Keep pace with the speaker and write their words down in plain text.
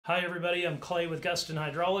Hi everybody, I'm Klay with Gustin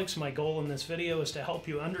Hydraulics. My goal in this video is to help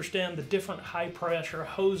you understand the different high pressure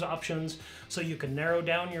hose options so you can narrow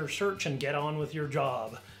down your search and get on with your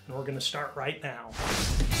job. And we're going to start right now.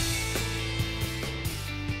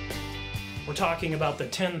 We're talking about the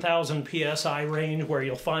 10,000 PSI range, where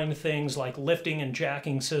you'll find things like lifting and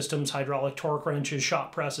jacking systems, hydraulic torque wrenches,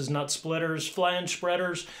 shop presses, nut splitters, flange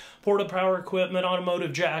spreaders, porta power equipment,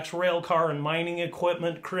 automotive jacks, rail car and mining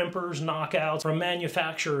equipment, crimpers, knockouts from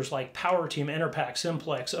manufacturers like Powerteam, Enerpac,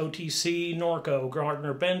 Simplex, OTC, Norco,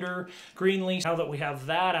 Gardner Bender, Greenleaf. Now that we have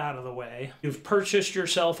that out of the way, you've purchased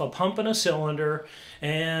yourself a pump and a cylinder,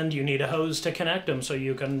 and you need a hose to connect them so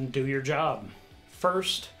you can do your job.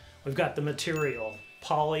 First, we've got the material,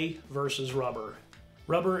 poly versus rubber.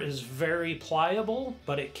 Rubber is very pliable,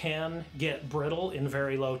 but it can get brittle in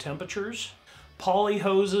very low temperatures. Poly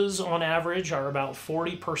hoses on average are about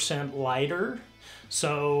 40% lighter,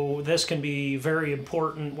 so this can be very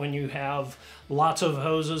important when you have lots of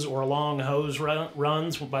hoses or long hose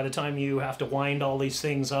runs. By the time you have to wind all these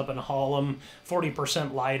things up and haul them,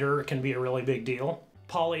 40% lighter can be a really big deal.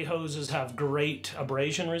 Poly hoses have great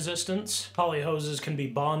abrasion resistance. Poly hoses can be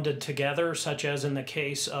bonded together, such as in the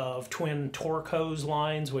case of twin torque hose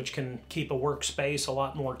lines, which can keep a workspace a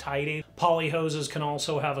lot more tidy. Poly hoses can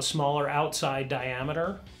also have a smaller outside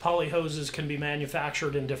diameter. Poly hoses can be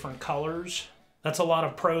manufactured in different colors. That's a lot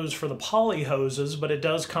of pros for the poly hoses, but it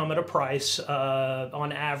does come at a price.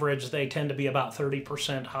 On average, they tend to be about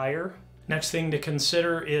 30% higher. Next thing to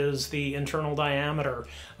consider is the internal diameter.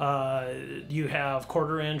 You have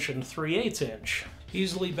 1/4 inch and 3/8 inch.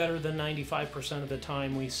 Easily better than 95% of the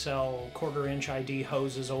time we sell 1/4 inch ID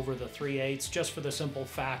hoses over the 3/8, just for the simple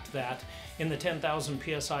fact that in the 10,000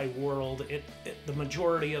 PSI world, the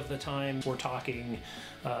majority of the time we're talking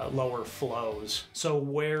lower flows. So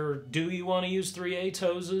where do you want to use 3/8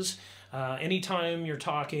 hoses? Anytime you're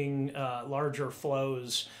talking larger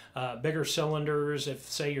flows, bigger cylinders, if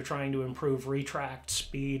say you're trying to improve retract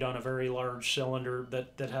speed on a very large cylinder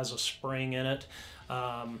that has a spring in it.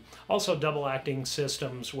 Also double acting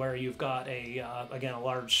systems where you've got again, a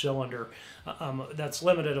large cylinder. That's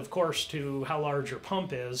limited, of course, to how large your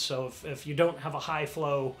pump is. So if you don't have a high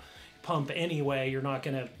flow pump anyway, you're not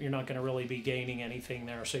gonna really be gaining anything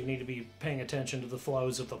there. So you need to be paying attention to the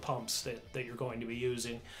flows of the pumps that you're going to be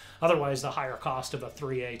using. Otherwise, the higher cost of a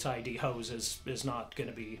 3/8 ID hose is not going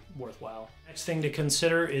to be worthwhile. Next thing to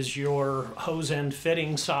consider is your hose end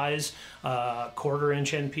fitting size, 1/4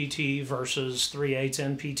 inch NPT versus 3/8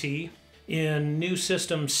 NPT. In new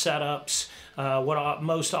system setups, what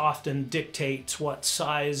most often dictates what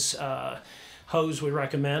size hose we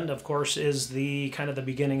recommend, of course, is the kind of the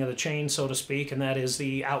beginning of the chain, so to speak, and that is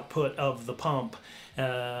the output of the pump,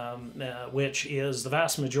 which is the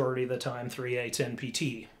vast majority of the time 3/8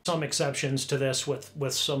 NPT. Some exceptions to this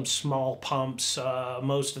with some small pumps.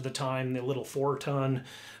 Most of the time the little 4-ton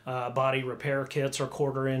body repair kits are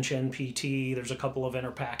 1/4 inch NPT. There's a couple of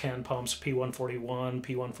Enerpac hand pumps, P141,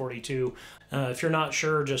 P142. If you're not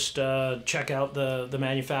sure, just check out the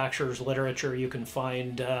manufacturer's literature. You can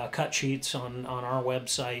find cut sheets on our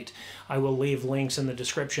website. I will leave links in the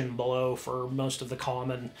description below for most of the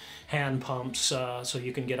common hand pumps, so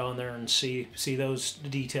you can get on there and see those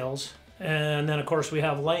details. And then, of course, we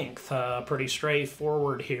have length. Pretty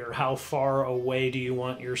straightforward here. How far away do you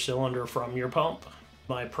want your cylinder from your pump?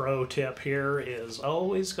 My pro tip here is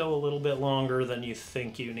always go a little bit longer than you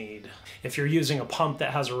think you need. If you're using a pump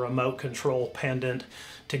that has a remote control pendant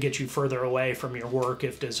to get you further away from your work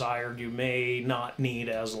if desired, you may not need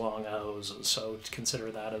as long hoses. So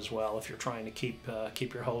consider that as well if you're trying to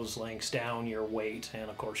keep your hose lengths down, your weight, and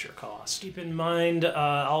of course your cost. Keep in mind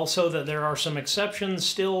also that there are some exceptions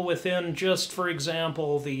still within, just for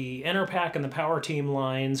example, the Enerpac and the Powerteam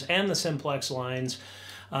lines and the Simplex lines.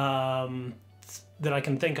 That I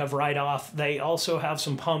can think of right off. They also have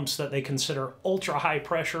some pumps that they consider ultra high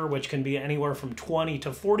pressure, which can be anywhere from 20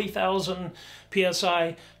 to 40,000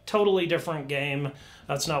 PSI. Totally different game.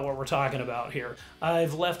 That's not what we're talking about here.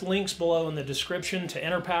 I've left links below in the description to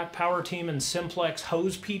Enerpac, Powerteam, and Simplex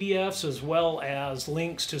hose PDFs, as well as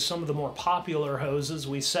links to some of the more popular hoses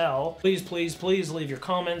we sell. Please, please, please leave your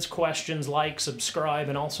comments, questions, like, subscribe,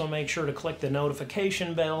 and also make sure to click the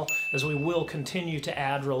notification bell, as we will continue to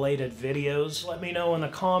add related videos. Let me know in the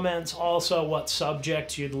comments also what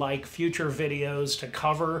subjects you'd like future videos to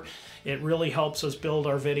cover. It really helps us build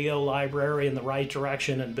our video library in the right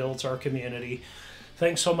direction and builds our community.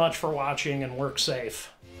 Thanks so much for watching, and work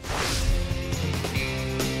safe.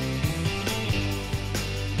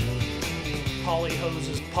 Poly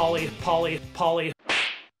hoses, poly.